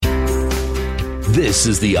This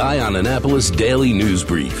is the Eye on Annapolis Daily News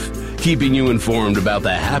Brief, keeping you informed about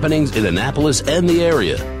the happenings in Annapolis and the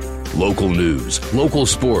area. Local news, local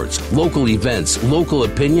sports, local events, local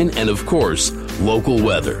opinion, and of course, local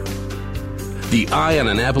weather. The Eye on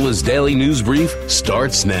Annapolis Daily News Brief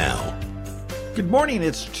starts now. Good morning.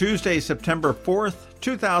 It's Tuesday, September 4th,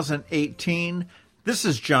 2018. This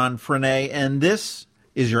is John Frenaye, and this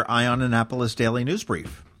is your Eye on Annapolis Daily News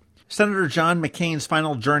Brief. Senator John McCain's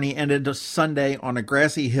final journey ended Sunday on a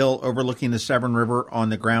grassy hill overlooking the Severn River on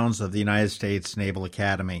the grounds of the United States Naval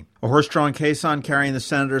Academy. A horse-drawn caisson carrying the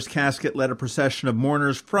senator's casket led a procession of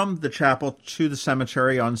mourners from the chapel to the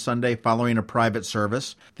cemetery on Sunday following a private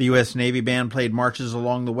service. The U.S. Navy band played marches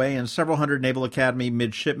along the way, and several hundred Naval Academy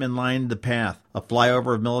midshipmen lined the path. A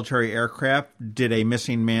flyover of military aircraft did a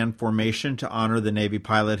missing man formation to honor the Navy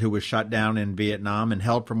pilot who was shot down in Vietnam and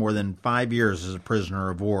held for more than 5 years as a prisoner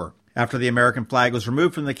of war. After the American flag was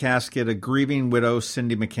removed from the casket, a grieving widow,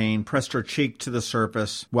 Cindy McCain, pressed her cheek to the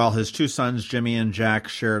surface while his two sons, Jimmy and Jack,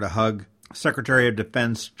 shared a hug. Secretary of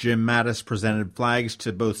Defense Jim Mattis presented flags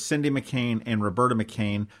to both Cindy McCain and Roberta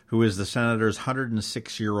McCain, who is the senator's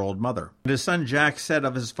 106-year-old mother. And his son Jack said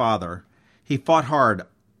of his father, "He fought hard,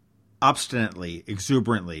 obstinately,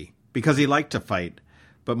 exuberantly, because he liked to fight,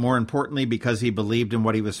 but more importantly because he believed in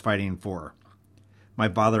what he was fighting for. My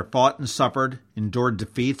father fought and suffered, endured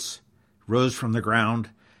defeats, rose from the ground,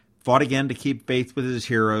 fought again to keep faith with his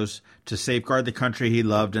heroes, to safeguard the country he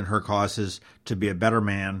loved and her causes, to be a better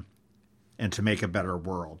man, and to make a better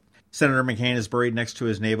world." Senator McCain is buried next to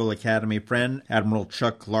his Naval Academy friend, Admiral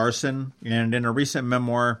Chuck Larson, and in a recent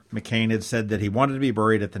memoir, McCain had said that he wanted to be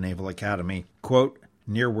buried at the Naval Academy, quote,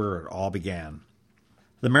 "near where it all began."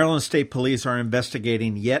 The Maryland State Police are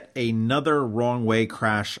investigating yet another wrong-way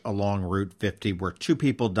crash along Route 50 where two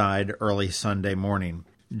people died early Sunday morning.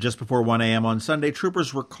 Just before 1 a.m. on Sunday,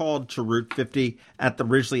 troopers were called to Route 50 at the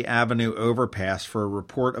Ridgely Avenue overpass for a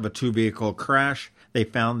report of a two-vehicle crash. They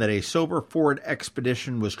found that a silver Ford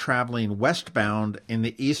Expedition was traveling westbound in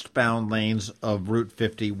the eastbound lanes of Route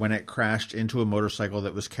 50 when it crashed into a motorcycle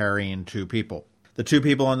that was carrying two people. The two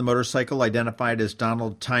people on the motorcycle, identified as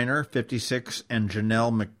Donald Tyner, 56, and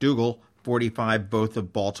Janelle McDougal, 45, both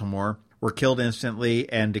of Baltimore, were killed instantly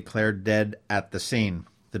and declared dead at the scene.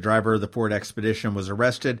 The driver of the Ford Expedition was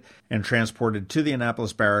arrested and transported to the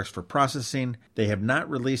Annapolis barracks for processing. They have not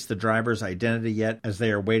released the driver's identity yet, as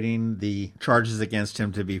they are waiting the charges against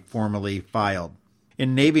him to be formally filed.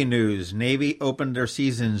 In Navy news, Navy opened their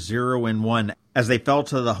season 0-1 as they fell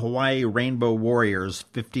to the Hawaii Rainbow Warriors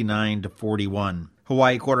 59-41.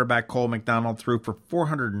 Hawaii quarterback Cole McDonald threw for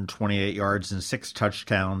 428 yards and 6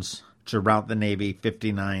 touchdowns to rout the Navy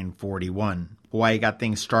 59-41. Hawaii got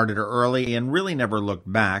things started early and really never looked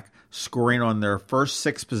back, scoring on their first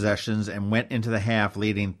 6 possessions and went into the half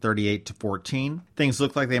leading 38-14. Things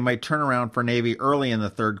looked like they might turn around for Navy early in the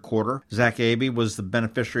third quarter. Zach Abey was the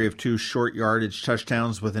beneficiary of 2 short yardage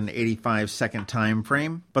touchdowns with an 85-second time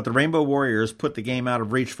frame, but the Rainbow Warriors put the game out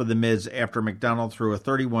of reach for the Mids after McDonald threw a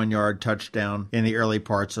 31-yard touchdown in the early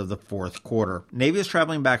parts of the fourth quarter. Navy is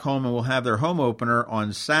traveling back home and will have their home opener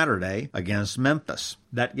on Saturday against Memphis.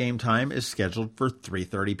 That game time is scheduled for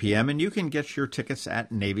 3:30 p.m., and you can get your tickets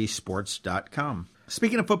at NavySports.com.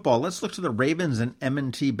 Speaking of football, let's look to the Ravens and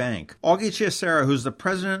M&T Bank. Augie Chiesera, who's the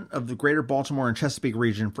president of the Greater Baltimore and Chesapeake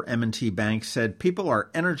region for M&T Bank, said people are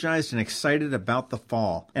energized and excited about the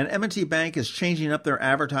fall. And M&T Bank is changing up their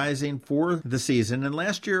advertising for the season. And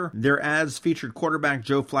last year, their ads featured quarterback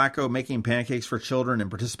Joe Flacco making pancakes for children and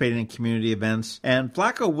participating in community events. And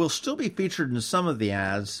Flacco will still be featured in some of the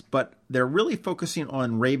ads, but they're really focusing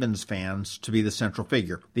on Ravens fans to be the central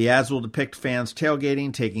figure. The ads will depict fans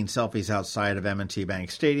tailgating, taking selfies outside of M&T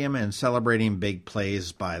Bank Stadium, and celebrating big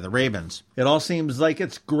plays by the Ravens. It all seems like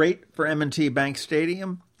it's great for M&T Bank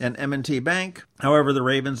Stadium and M&T Bank. However, the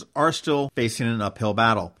Ravens are still facing an uphill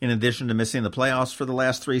battle. In addition to missing the playoffs for the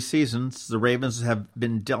last 3 seasons, the Ravens have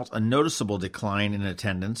been dealt a noticeable decline in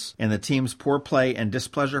attendance, and the team's poor play and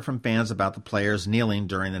displeasure from fans about the players kneeling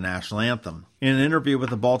during the national anthem. In an interview with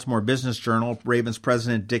the Baltimore Business Journal, Ravens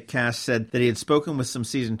president Dick Cass said that he had spoken with some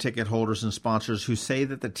season ticket holders and sponsors who say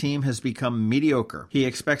that the team has become mediocre. He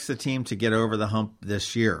expects the team to get over the hump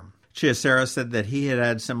this year. Chiesera said that he had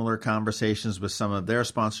had similar conversations with some of their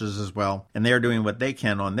sponsors as well, and they are doing what they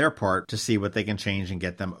can on their part to see what they can change and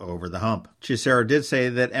get them over the hump. Chiesera did say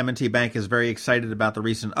that M&T Bank is very excited about the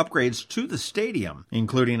recent upgrades to the stadium,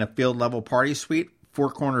 including a field-level party suite,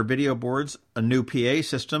 4-corner video boards, a new PA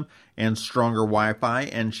system, and stronger Wi-Fi,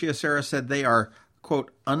 and Chiesera said they are,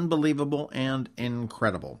 quote, unbelievable and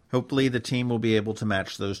incredible. Hopefully the team will be able to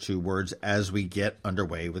match those two words as we get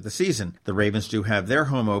underway with the season. The Ravens do have their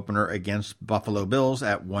home opener against Buffalo Bills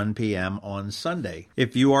at 1 p.m. on Sunday.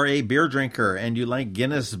 If you are a beer drinker and you like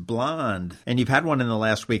Guinness Blonde, and you've had one in the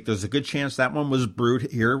last week, there's a good chance that one was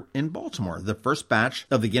brewed here in Baltimore. The first batch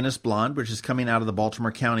of the Guinness Blonde, which is coming out of the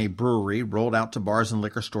Baltimore County Brewery, rolled out to bars and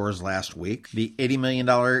liquor stores last week. The $80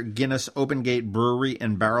 million Guinness Open Gate Brewery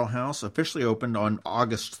and Barrel House officially opened on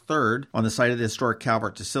August 3rd on the site of the historic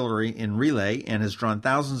Calvert Distillery in Relay and has drawn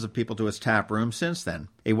thousands of people to its tap room since then.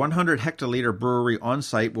 A 100-hectoliter brewery on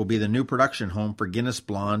site will be the new production home for Guinness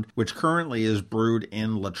Blonde, which currently is brewed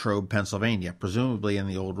in Latrobe, Pennsylvania, presumably in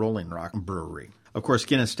the old Rolling Rock Brewery. Of course,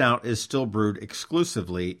 Guinness Stout is still brewed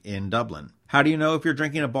exclusively in Dublin. How do you know if you're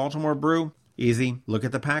drinking a Baltimore brew? Easy. Look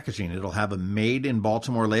at the packaging. It'll have a Made in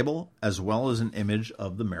Baltimore label as well as an image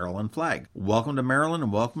of the Maryland flag. Welcome to Maryland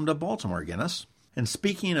and welcome to Baltimore, Guinness. And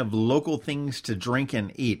speaking of local things to drink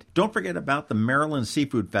and eat, don't forget about the Maryland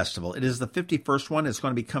Seafood Festival. It is the 51st one. It's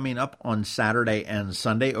going to be coming up on Saturday and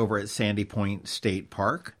Sunday over at Sandy Point State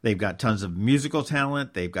Park. They've got tons of musical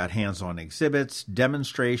talent. They've got hands-on exhibits,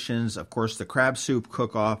 demonstrations, of course, the crab soup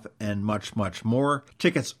cook-off, and much, much more.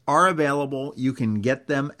 Tickets are available. You can get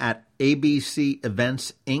them at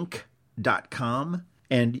abceventsinc.com.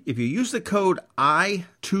 And if you use the code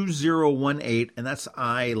I2018, and that's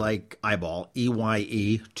I like eyeball,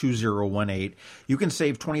 EYE 2018, you can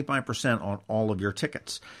save 25% on all of your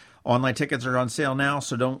tickets. Online tickets are on sale now,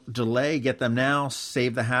 so don't delay. Get them now.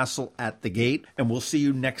 Save the hassle at the gate. And we'll see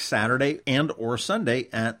you next Saturday and or Sunday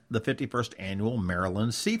at the 51st Annual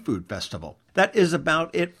Maryland Seafood Festival. That is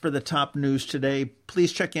about it for the top news today.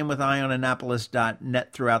 Please check in with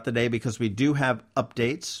eyeonannapolis.net throughout the day because we do have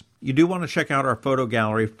updates. You do want to check out our photo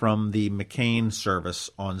gallery from the MCCAIN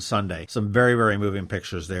service on Sunday. Some very, very moving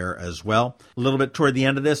pictures there as well. A little bit toward the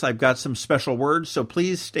end of this, I've got some special words, so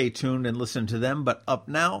please stay tuned and listen to them. But up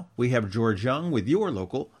now, we have George Young with your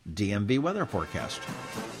local DMV weather forecast.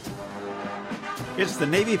 It's the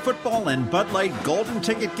Navy Football and Bud Light Golden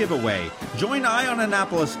Ticket Giveaway. Join Eye on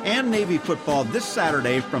Annapolis and Navy Football this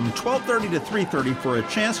Saturday from 12:30 to 3:30 for a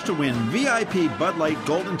chance to win VIP Bud Light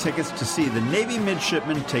Golden Tickets to see the Navy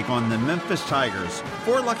midshipmen take on the Memphis Tigers.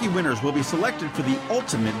 4 lucky winners will be selected for the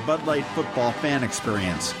ultimate Bud Light football fan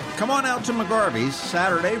experience. Come on out to McGarvey's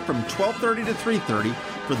Saturday from 12:30 to 3:30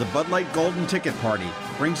 for the Bud Light Golden Ticket Party.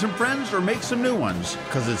 Bring some friends or make some new ones,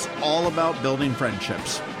 because it's all about building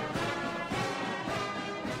friendships.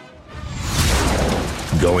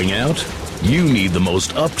 Going out? You need the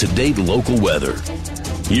most up-to-date local weather.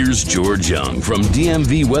 Here's George Young from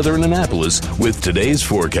DMV Weather in Annapolis with today's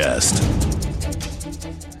forecast.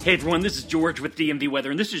 Hey everyone, this is George with DMV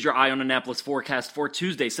Weather, and this is your Eye on Annapolis forecast for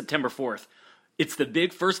Tuesday, September 4th. It's the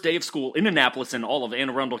big first day of school in Annapolis and all of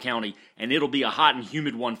Anne Arundel County, and it'll be a hot and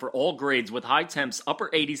humid one for all grades with high temps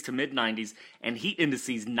upper 80s to mid 90s and heat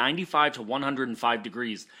indices 95 to 105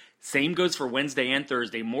 degrees. Same goes for Wednesday and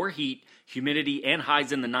Thursday, more heat, humidity, and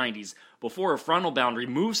highs in the 90s before a frontal boundary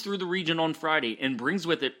moves through the region on Friday and brings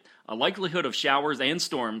with it a likelihood of showers and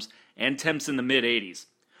storms and temps in the mid 80s.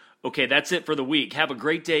 Okay, that's it for the week. Have a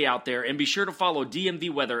great day out there, and be sure to follow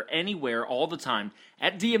DMV Weather anywhere all the time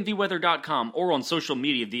at dmvweather.com or on social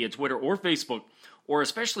media via Twitter or Facebook, or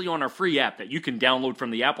especially on our free app that you can download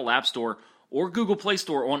from the Apple App Store or Google Play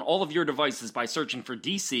Store on all of your devices by searching for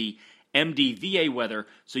DC MDVA Weather,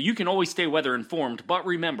 so you can always stay weather informed. But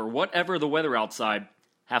remember, whatever the weather outside,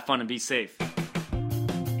 have fun and be safe.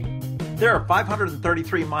 There are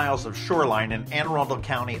 533 miles of shoreline in Anne Arundel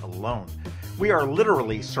County alone. We are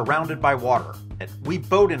literally surrounded by water. We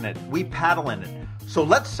boat in it, we paddle in it. So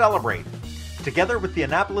let's celebrate. Together with the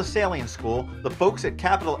Annapolis Sailing School, the folks at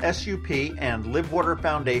Capital SUP and Live Water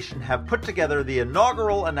Foundation have put together the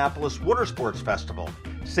inaugural Annapolis Water Sports Festival.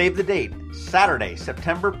 Save the date, Saturday,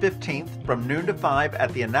 September 15th from noon to 5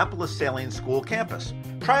 at the Annapolis Sailing School campus.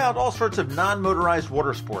 Try out all sorts of non-motorized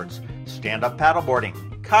water sports, stand-up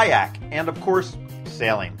paddleboarding, kayak, and of course,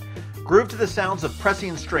 sailing. Groove to the sounds of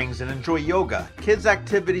pressing strings and enjoy yoga, kids'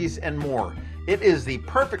 activities, and more. It is the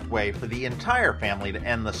perfect way for the entire family to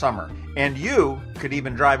end the summer. And you could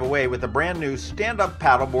even drive away with a brand new stand-up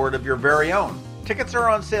paddleboard of your very own. Tickets are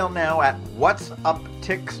on sale now at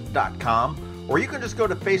whatsuptix.com, or you can just go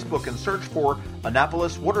to Facebook and search for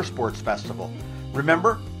Annapolis Water Sports Festival.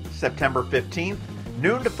 Remember, September 15th,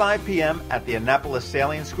 noon to 5 p.m. at the Annapolis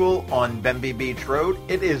Sailing School on Bemby Beach Road.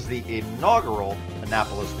 It is the inaugural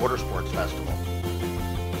Annapolis Water Sports Festival.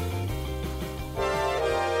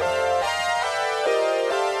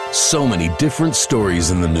 So many different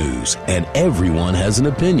stories in the news, and everyone has an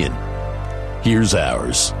opinion. Here's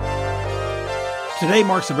ours. Today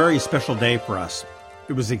marks a very special day for us.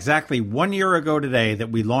 It was exactly 1 year ago today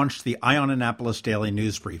that we launched the Eye on Annapolis Daily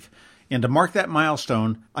News Brief. And to mark that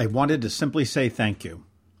milestone, I wanted to simply say thank you.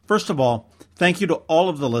 First of all, thank you to all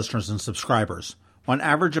of the listeners and subscribers. On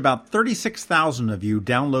average, about 36,000 of you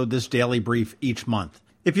download this daily brief each month.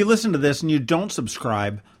 If you listen to this and you don't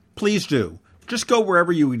subscribe, please do. Just go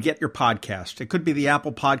wherever you would get your podcast. It could be the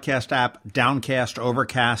Apple Podcast app, Downcast,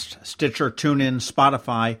 Overcast, Stitcher, TuneIn,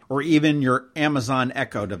 Spotify, or even your Amazon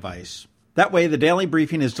Echo device. That way, the daily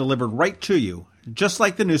briefing is delivered right to you, just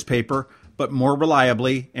like the newspaper, but more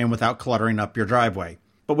reliably and without cluttering up your driveway.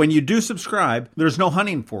 But when you do subscribe, there's no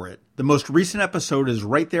hunting for it. The most recent episode is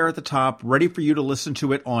right there at the top, ready for you to listen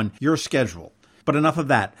to it on your schedule. But enough of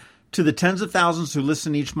that. To the tens of thousands who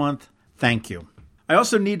listen each month, thank you. I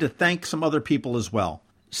also need to thank some other people as well.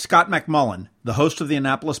 Scott McMullen, the host of the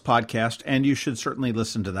Annapolis podcast, and you should certainly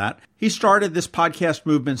listen to that. He started this podcast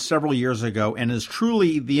movement several years ago and is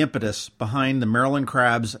truly the impetus behind the Maryland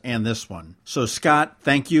Crabs and this one. So Scott,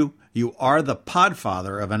 thank you. You are the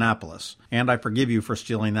podfather of Annapolis, and I forgive you for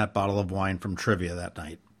stealing that bottle of wine from trivia that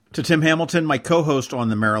night. To Tim Hamilton, my co-host on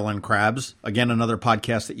the Maryland Crabs, again, another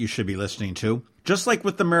podcast that you should be listening to. Just like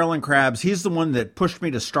with the Maryland Crabs, he's the one that pushed me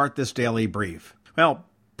to start this daily brief. Well,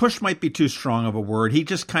 push might be too strong of a word. He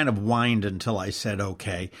just kind of whined until I said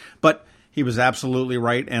okay. But he was absolutely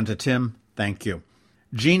right, and to Tim, thank you.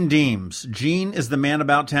 Gene Deems. Gene is the man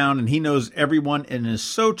about town, and he knows everyone and is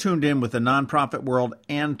so tuned in with the nonprofit world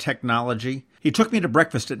and technology. He took me to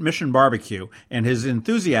breakfast at Mission Barbecue, and his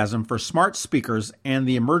enthusiasm for smart speakers and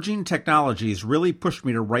the emerging technologies really pushed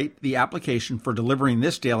me to write the application for delivering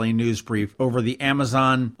this daily news brief over the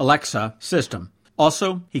Amazon Alexa system.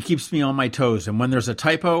 Also, he keeps me on my toes, and when there's a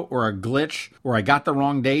typo or a glitch or I got the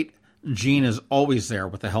wrong date, Gene is always there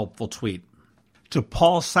with a helpful tweet. To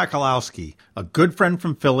Paul Sokolowski, a good friend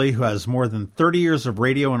from Philly who has more than 30 years of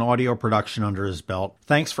radio and audio production under his belt,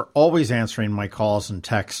 thanks for always answering my calls and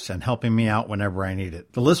texts and helping me out whenever I need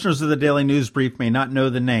it. The listeners of the Daily News Brief may not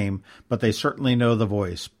know the name, but they certainly know the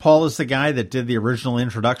voice. Paul is the guy that did the original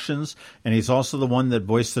introductions, and he's also the one that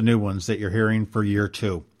voiced the new ones that you're hearing for year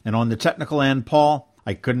 2. And on the technical end, Paul,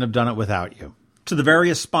 I couldn't have done it without you. To the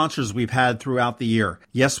various sponsors we've had throughout the year.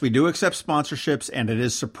 Yes, we do accept sponsorships, and it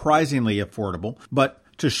is surprisingly affordable. But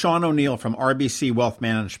to Sean O'Neill from RBC Wealth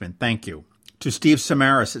Management, thank you. To Steve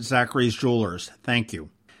Samaras at Zachary's Jewelers, thank you.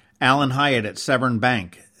 Alan Hyatt at Severn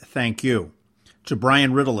Bank, thank you. To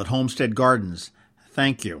Brian Riddle at Homestead Gardens,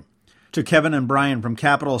 thank you. To Kevin and Brian from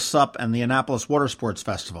Capital Sup and the Annapolis Water Sports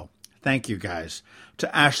Festival, thank you guys.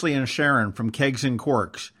 To Ashley and Sharon from Kegs and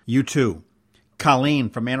Corks, you too. Colleen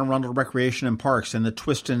from Anne Arundel Recreation and Parks and the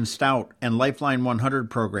Twist and Stout and Lifeline 100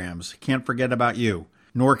 programs. Can't forget about you.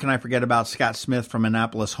 Nor can I forget about Scott Smith from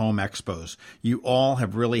Annapolis Home Expos. You all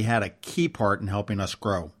have really had a key part in helping us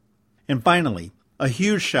grow. And finally, a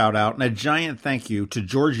huge shout out and a giant thank you to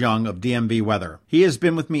George Young of DMV Weather. He has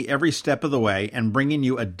been with me every step of the way and bringing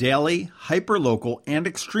you a daily, hyper-local, and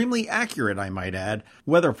extremely accurate, I might add,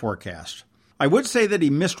 weather forecast. I would say that he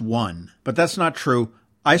missed one, but that's not true.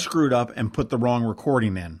 I screwed up and put the wrong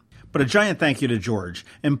recording in. But a giant thank you to George.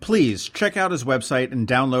 And please check out his website and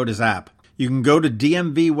download his app. You can go to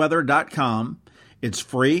dmvweather.com. It's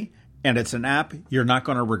free, and it's an app you're not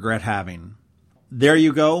going to regret having. There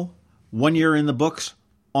you go. 1 year in the books,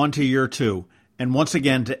 on to year 2. And once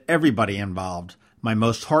again, to everybody involved, my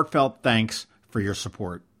most heartfelt thanks for your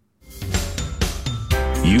support.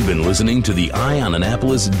 You've been listening to the Eye on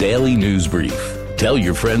Annapolis Daily News Brief. Tell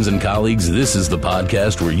your friends and colleagues this is the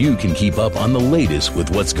podcast where you can keep up on the latest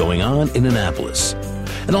with what's going on in Annapolis.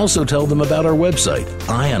 And also tell them about our website,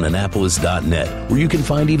 eyeonannapolis.net, where you can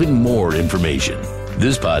find even more information.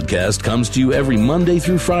 This podcast comes to you every Monday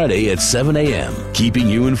through Friday at 7 a.m., keeping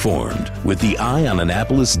you informed with the Eye on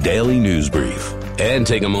Annapolis Daily News Brief. And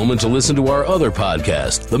take a moment to listen to our other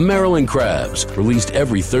podcast, The Maryland Crabs, released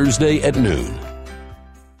every Thursday at noon.